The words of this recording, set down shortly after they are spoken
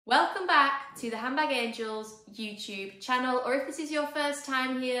back to the Handbag Angels YouTube channel, or if this is your first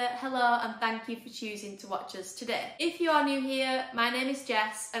time here, hello and thank you for choosing to watch us today. If you are new here, my name is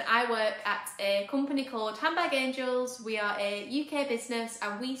Jess and I work at a company called Handbag Angels. We are a UK business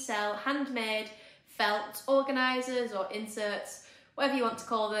and we sell handmade felt organisers or inserts, whatever you want to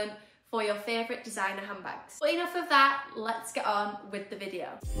call them, for your favourite designer handbags. But enough of that, let's get on with the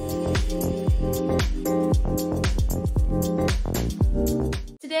video.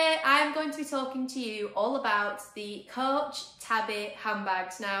 Today I'm going to be talking to you all about the Coach Tabby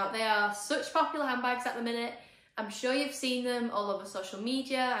handbags. Now they are such popular handbags at the minute. I'm sure you've seen them all over social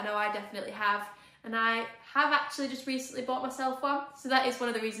media. I know I definitely have, and I have actually just recently bought myself one. So that is one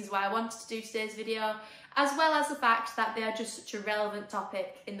of the reasons why I wanted to do today's video, as well as the fact that they are just such a relevant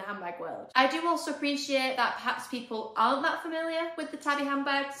topic in the handbag world. I do also appreciate that perhaps people aren't that familiar with the Tabby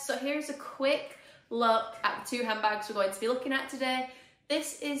handbags. So here's a quick look at the two handbags we're going to be looking at today.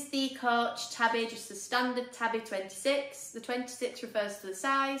 This is the Coach Tabby, just the standard Tabby 26. The 26 refers to the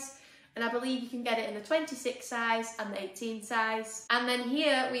size, and I believe you can get it in the 26 size and the 18 size. And then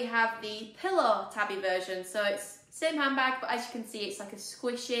here we have the Pillow Tabby version. So it's the same handbag, but as you can see, it's like a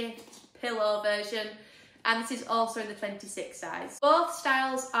squishy pillow version. And this is also in the 26 size. Both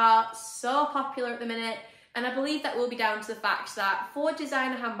styles are so popular at the minute, and I believe that will be down to the fact that for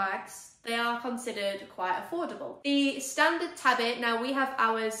designer handbags, they are considered quite affordable. The standard Tabby, now we have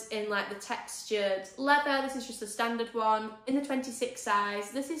ours in like the textured leather. This is just a standard one in the 26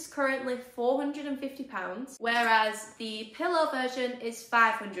 size. This is currently £450, whereas the pillow version is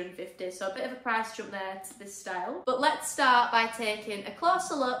 £550. So a bit of a price jump there to this style. But let's start by taking a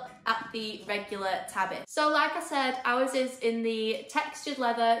closer look at the regular Tabby. So like I said, ours is in the textured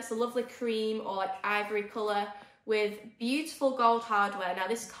leather. It's a lovely cream or like ivory colour with beautiful gold hardware. Now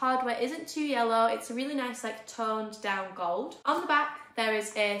this hardware isn't too yellow, it's a really nice like toned down gold. On the back there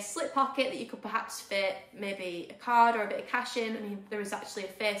is a slip pocket that you could perhaps fit maybe a card or a bit of cash in. I mean, there is actually a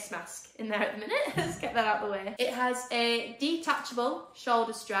face mask in there at the minute. Let's get that out of the way. It has a detachable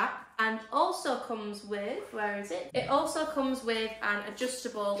shoulder strap and also comes with, where is it? It also comes with an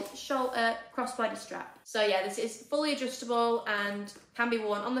adjustable shoulder crossbody strap. So yeah, this is fully adjustable and can be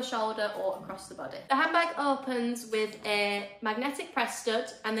worn on the shoulder or across the body. The handbag opens with a magnetic press stud,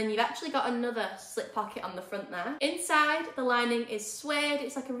 and then you've actually got another slip pocket on the front there. Inside, the lining is suede.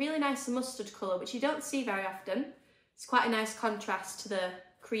 It's like a really nice mustard colour, which you don't see very often. It's quite a nice contrast to the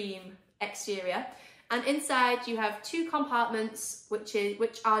cream exterior. And inside you have two compartments which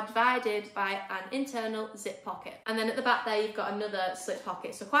are divided by an internal zip pocket. And then at the back there you've got another slip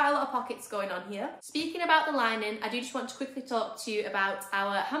pocket. So quite a lot of pockets going on here. Speaking about the lining, I do just want to quickly talk to you about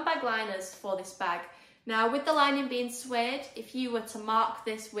our handbag liners for this bag. Now with the lining being suede, if you were to mark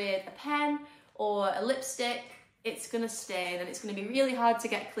this with a pen or a lipstick, it's going to stain and it's going to be really hard to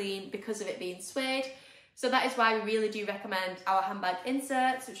get clean because of it being suede. So that is why we really do recommend our handbag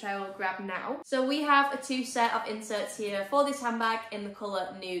inserts, which I will grab now. So we have a two set of inserts here for this handbag in the colour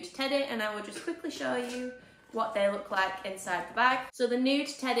Nude Teddy, and I will just quickly show you what they look like inside the bag. So the Nude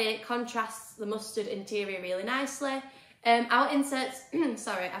Teddy contrasts the mustard interior really nicely. Our inserts,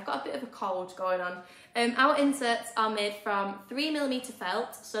 sorry, I've got a bit of a cold going on. Our inserts are made from 3mm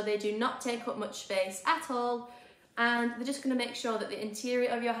felt, so they do not take up much space at all, and they're just going to make sure that the interior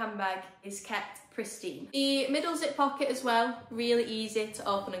of your handbag is kept pristine. The middle zip pocket as well, really easy to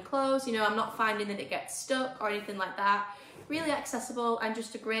open and close. You know, I'm not finding that it gets stuck or anything like that. Really accessible and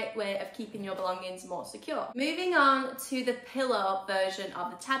just a great way of keeping your belongings more secure. Moving on to the pillow version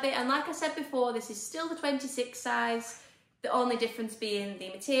of the Tabby, and like I said before, this is still the 26 size, the only difference being the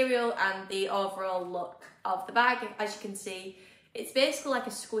material and the overall look of the bag. As you can see, it's basically like a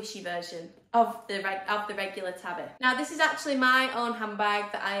squishy version of the regular Tabby. Now this is actually my own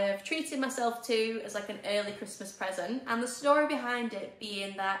handbag that I have treated myself to as like an early Christmas present, and the story behind it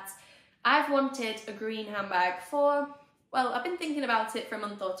being that I've wanted a green handbag for, well, I've been thinking about it for a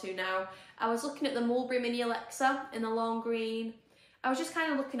month or two now. I was looking at the Mulberry Mini Alexa in the long green. I was just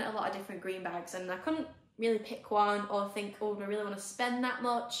kind of looking at a lot of different green bags and I couldn't really pick one or think, oh, do I really want to spend that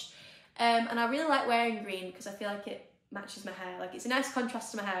much? And I really like wearing green because I feel like it matches my hair. Like, it's a nice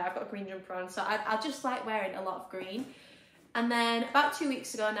contrast to my hair. I've got a green jumper on, so I just like wearing a lot of green. And then about 2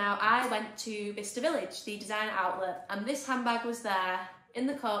 weeks ago now, I went to Vista Village, the designer outlet, and this handbag was there in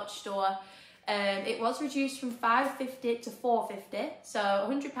the Coach store. It was reduced from £550 to £450, so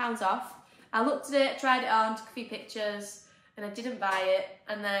 £100 off. I looked at it, tried it on, took a few pictures, and I didn't buy it.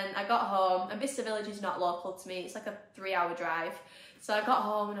 And then I got home, and Vista Village is not local to me. It's like a 3-hour drive. So I got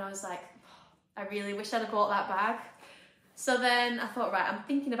home and I was like, I really wish I'd have bought that bag. So then I thought, right, I'm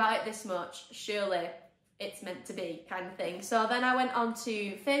thinking about it this much, surely it's meant to be kind of thing. So then I went on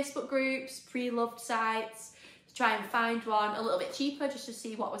to Facebook groups, pre-loved sites, to try and find one a little bit cheaper just to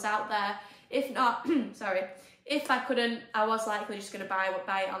see what was out there. If not, sorry, if I couldn't, I was likely just going to buy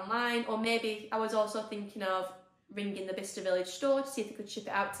it online, or maybe I was also thinking of ringing the Bicester Village store to see if they could ship it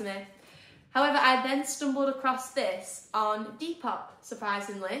out to me. However, I then stumbled across this on Depop,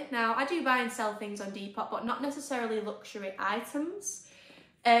 surprisingly. Now, I do buy and sell things on Depop, but not necessarily luxury items.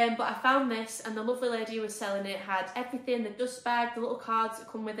 But I found this, and the lovely lady who was selling it had everything, the dust bag, the little cards that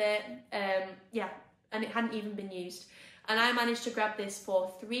come with it, yeah, and it hadn't even been used. And I managed to grab this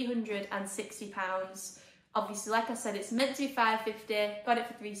for £360. Obviously, like I said, it's meant to be £5.50, got it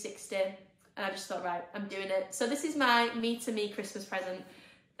for £3.60, and I just thought, right, I'm doing it. So this is my me-to-me Christmas present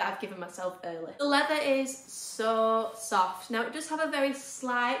that I've given myself early. The leather is so soft. Now, it does have a very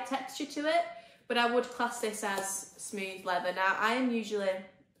slight texture to it, but I would class this as smooth leather. Now, I am usually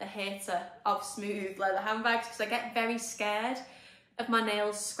a hater of smooth leather handbags because I get very scared of my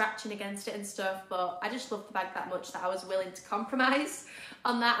nails scratching against it and stuff, but I just love the bag that much that I was willing to compromise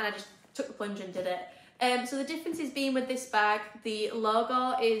on that, and I just took the plunge and did it. So the difference is being with this bag, the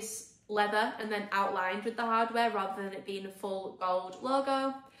logo is leather and then outlined with the hardware rather than it being a full gold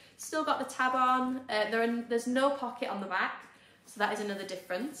logo. Still got the tab on. There's no pocket on the back, so that is another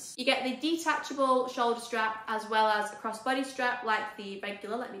difference. You get the detachable shoulder strap as well as a crossbody strap like the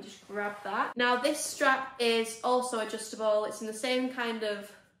regular. Let me just grab that. Now this strap is also adjustable. It's in the same kind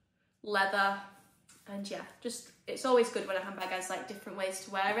of leather, and yeah, it's always good when a handbag has like different ways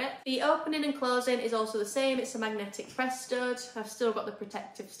to wear it. The opening and closing is also the same. It's a magnetic press stud. I've still got the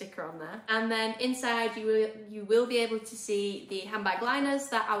protective sticker on there. And then inside you will be able to see the handbag liners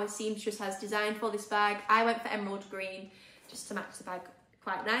that our seamstress has designed for this bag. I went for emerald green just to match the bag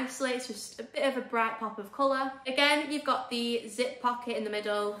quite nicely. It's just a bit of a bright pop of colour. Again, you've got the zip pocket in the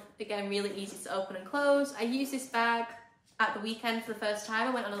middle. Again, really easy to open and close. I used this bag at the weekend for the first time.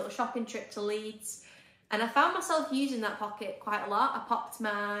 I went on a little shopping trip to Leeds, and I found myself using that pocket quite a lot. I popped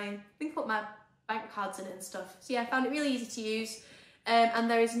I put my bank cards in it and stuff. So yeah, I found it really easy to use. And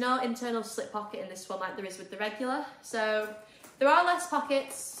there is no internal slip pocket in this one like there is with the regular. So there are less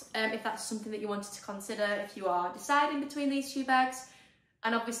pockets if that's something that you wanted to consider if you are deciding between these two bags.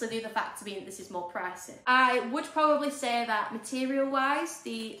 And obviously the other factor being that this is more pricey. I would probably say that material-wise,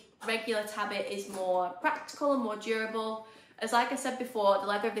 the regular Tabby is more practical and more durable. As like I said before, the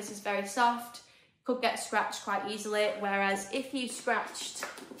leather of this is very soft, could get scratched quite easily, whereas if you scratched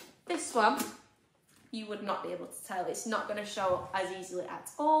this one, you would not be able to tell. It's not going to show up as easily at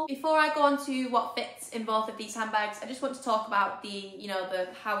all. Before I go on to what fits in both of these handbags, I just want to talk about the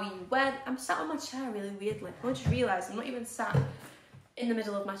how you wear. I'm sat on my chair really weirdly. I just realised I'm not even sat in the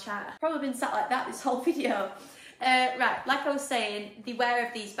middle of my chair. I've probably been sat like that this whole video. Right, like I was saying, the wear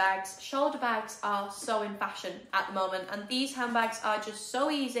of these bags, shoulder bags are so in fashion at the moment, and these handbags are just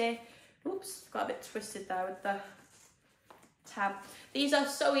so easy. Oops, got a bit twisted there with the tab. These are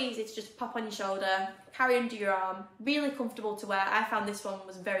so easy to just pop on your shoulder, carry under your arm, really comfortable to wear. I found this one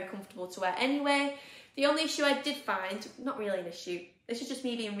was very comfortable to wear anyway. The only issue I did find, not really an issue, this is just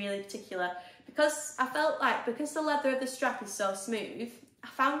me being really particular, because I felt like, because the leather of the strap is so smooth, I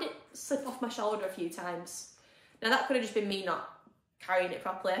found it slip off my shoulder a few times. Now that could have just been me not carrying it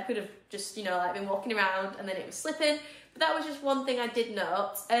properly. I could have just, like been walking around and then it was slipping, but that was just one thing I did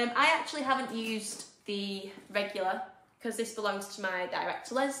note. I actually haven't used the regular because this belongs to my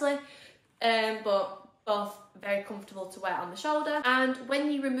director Leslie, but both very comfortable to wear on the shoulder. And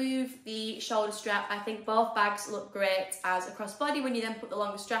when you remove the shoulder strap, I think both bags look great as a crossbody when you then put the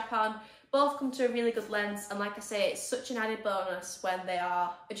longer strap on. Both come to a really good length, and like I say, it's such an added bonus when they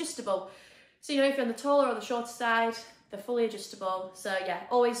are adjustable. So if you're on the taller or the shorter side, they're fully adjustable. So yeah,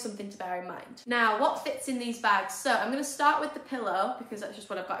 always something to bear in mind. Now, what fits in these bags? So I'm going to start with the pillow because that's just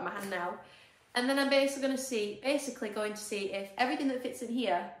what I've got in my hand now. And then I'm basically going to see if everything that fits in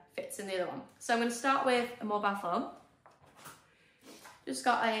here fits in the other one. So I'm going to start with a mobile phone. Just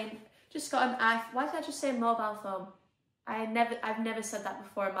got an iPhone. Why did I just say mobile phone? I've never said that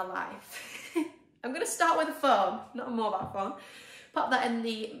before in my life. I'm going to start with a phone, not a mobile phone. Pop that in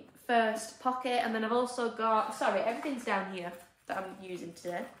the first pocket, and then I've also got, sorry, everything's down here that I'm using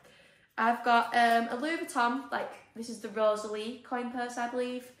today. I've got a Louis Vuitton, this is the Rosalie coin purse, I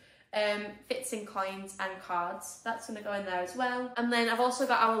believe. Fits in coins and cards. That's going to go in there as well. And then I've also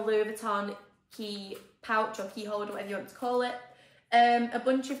got our Louis Vuitton key pouch or key holder, whatever you want to call it. A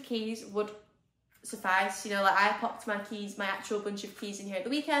bunch of keys would suffice. I popped my actual bunch of keys in here at the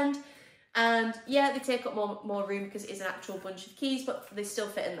weekend. And yeah, they take up more room because it is an actual bunch of keys, but they still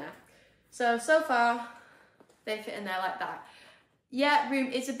fit in there. So far, they fit in there like that. Yeah, room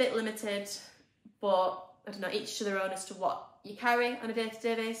is a bit limited, but I don't know, each to their own as to what you carry on a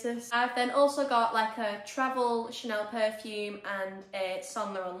day-to-day basis. I've then also got like a travel Chanel perfume and a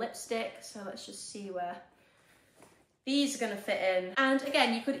Saint Laurent lipstick. So let's just see where these are going to fit in. And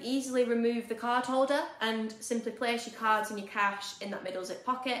again, you could easily remove the card holder and simply place your cards and your cash in that middle zip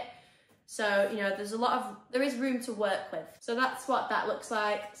pocket. So, you know, there is room to work with. So that's what that looks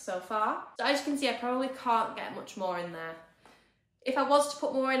like so far. So as you can see, I probably can't get much more in there. If I was to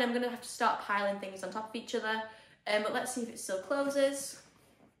put more in, I'm going to have to start piling things on top of each other. But let's see if it still closes.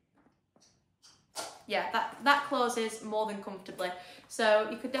 Yeah, that closes more than comfortably. So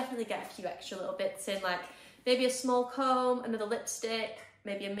you could definitely get a few extra little bits in, like maybe a small comb, another lipstick,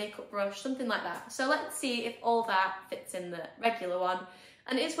 maybe a makeup brush, something like that. So let's see if all that fits in the regular one.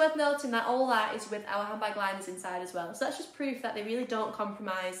 And it is worth noting that all that is with our handbag liners inside as well. So that's just proof that they really don't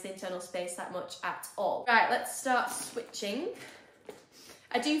compromise the internal space that much at all. Right, let's start switching.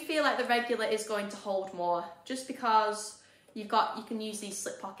 I do feel like the regular is going to hold more, just because you can use these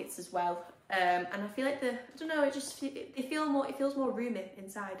slip pockets as well. And I feel like it feels more roomy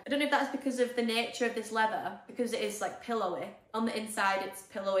inside. I don't know if that's because of the nature of this leather, because it is like pillowy. On the inside it's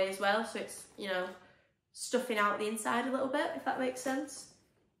pillowy as well, so it's, you know, stuffing out the inside a little bit, if that makes sense.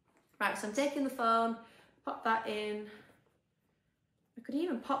 Right, so I'm taking the phone, pop that in. I could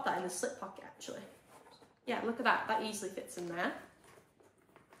even pop that in the slip pocket actually. Yeah, look at that, that easily fits in there.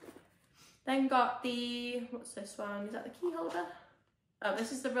 Then got the, what's this one? Is that the key holder? Oh,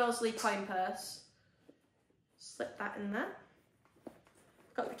 this is the Rosalie coin purse. Slip that in there.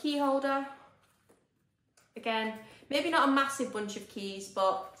 Got the key holder. Again, maybe not a massive bunch of keys,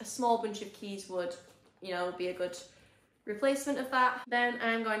 but a small bunch of keys would, you know, be a good replacement of that. Then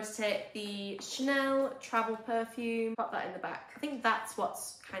I'm going to take the Chanel travel perfume, pop that in the back. I think that's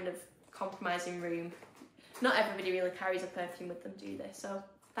what's kind of compromising room. Not everybody really carries a perfume with them, do they? So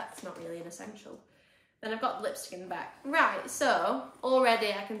that's not really an essential. Then I've got the lipstick in the back. Right, so already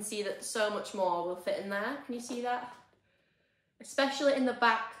I can see that so much more will fit in there. Can you see that? Especially in the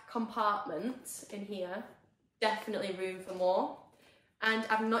back compartment in here, definitely room for more. And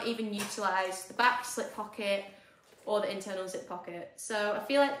I've not even utilised the back slip pocket or the internal zip pocket. So I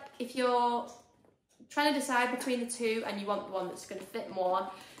feel like if you're trying to decide between the two and you want the one that's going to fit more,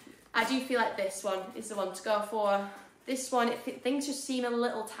 I do feel like this one is the one to go for. This one, things just seem a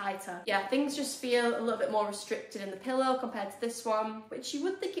little tighter. Yeah, things just feel a little bit more restricted in the pillow compared to this one, which you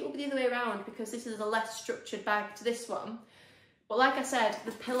would think it would be the other way around because this is a less structured bag to this one. But like I said,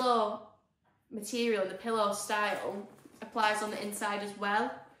 the pillow material and the pillow style applies on the inside as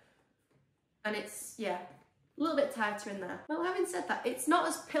well. And it's, yeah, a little bit tighter in there. Well, having said that, it's not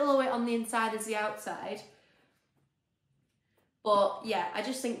as pillowy on the inside as the outside. But yeah, I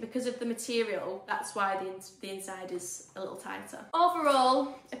just think because of the material, that's why the inside is a little tighter.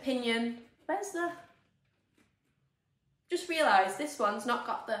 Overall opinion, just realised this one's not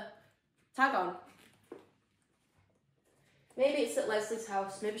got the tag on. Maybe it's at Leslie's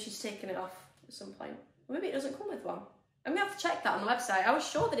house, maybe she's taken it off at some point. Or maybe it doesn't come with one. I'm gonna have to check that on the website. I was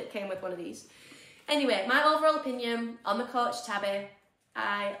sure that it came with one of these. Anyway, my overall opinion on the Coach Tabby,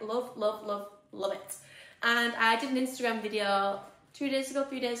 I love, love, love, love it. And I did an Instagram video 3 days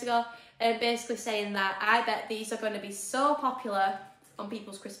ago, basically saying that I bet these are going to be so popular on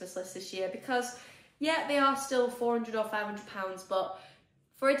people's Christmas list this year because, yeah, they are still £400 or £500, but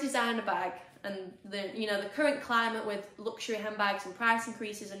for a designer bag and the current climate with luxury handbags and price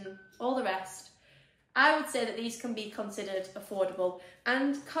increases and all the rest, I would say that these can be considered affordable.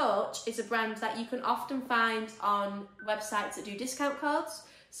 And Coach is a brand that you can often find on websites that do discount codes.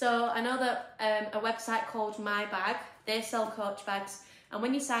 So I know that a website called My Bag, they sell Coach bags, and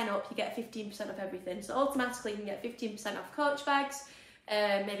when you sign up you get 15% off everything. So automatically you can get 15% off Coach bags,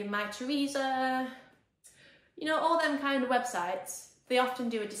 maybe My Teresa, you know, all them kind of websites. They often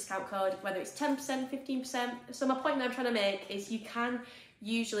do a discount code, whether it's 10%, 15%. So my point that I'm trying to make is you can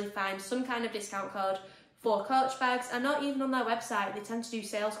usually find some kind of discount code for Coach bags, and not even on their website, they tend to do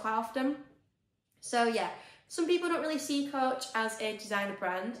sales quite often. So yeah, some people don't really see Coach as a designer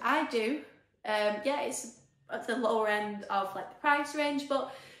brand. I do. Yeah, it's at the lower end of like the price range,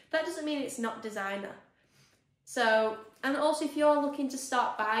 but that doesn't mean it's not designer. So, and also if you're looking to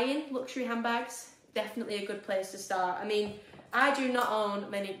start buying luxury handbags, definitely a good place to start. I mean, I do not own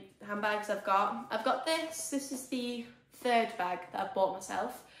many handbags. I've got this is the third bag that I've bought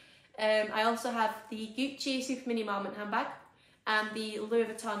myself. I also have the Gucci Super Mini Marmont handbag and the Louis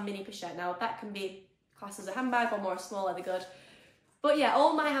Vuitton Mini Pochette. Now that can be classed as a handbag or more a small leather good. But yeah,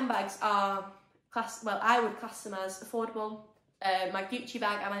 all my handbags are I would class them as affordable. My Gucci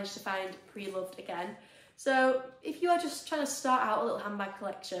bag I managed to find pre-loved again. So if you are just trying to start out a little handbag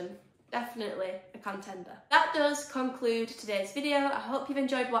collection, definitely a contender. That does conclude today's video. I hope you've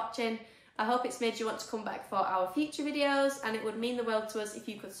enjoyed watching. I hope it's made you want to come back for our future videos, and it would mean the world to us if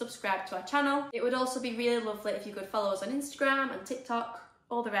you could subscribe to our channel. It would also be really lovely if you could follow us on Instagram and TikTok,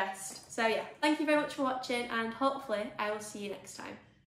 all the rest. So yeah, thank you very much for watching, and hopefully I will see you next time.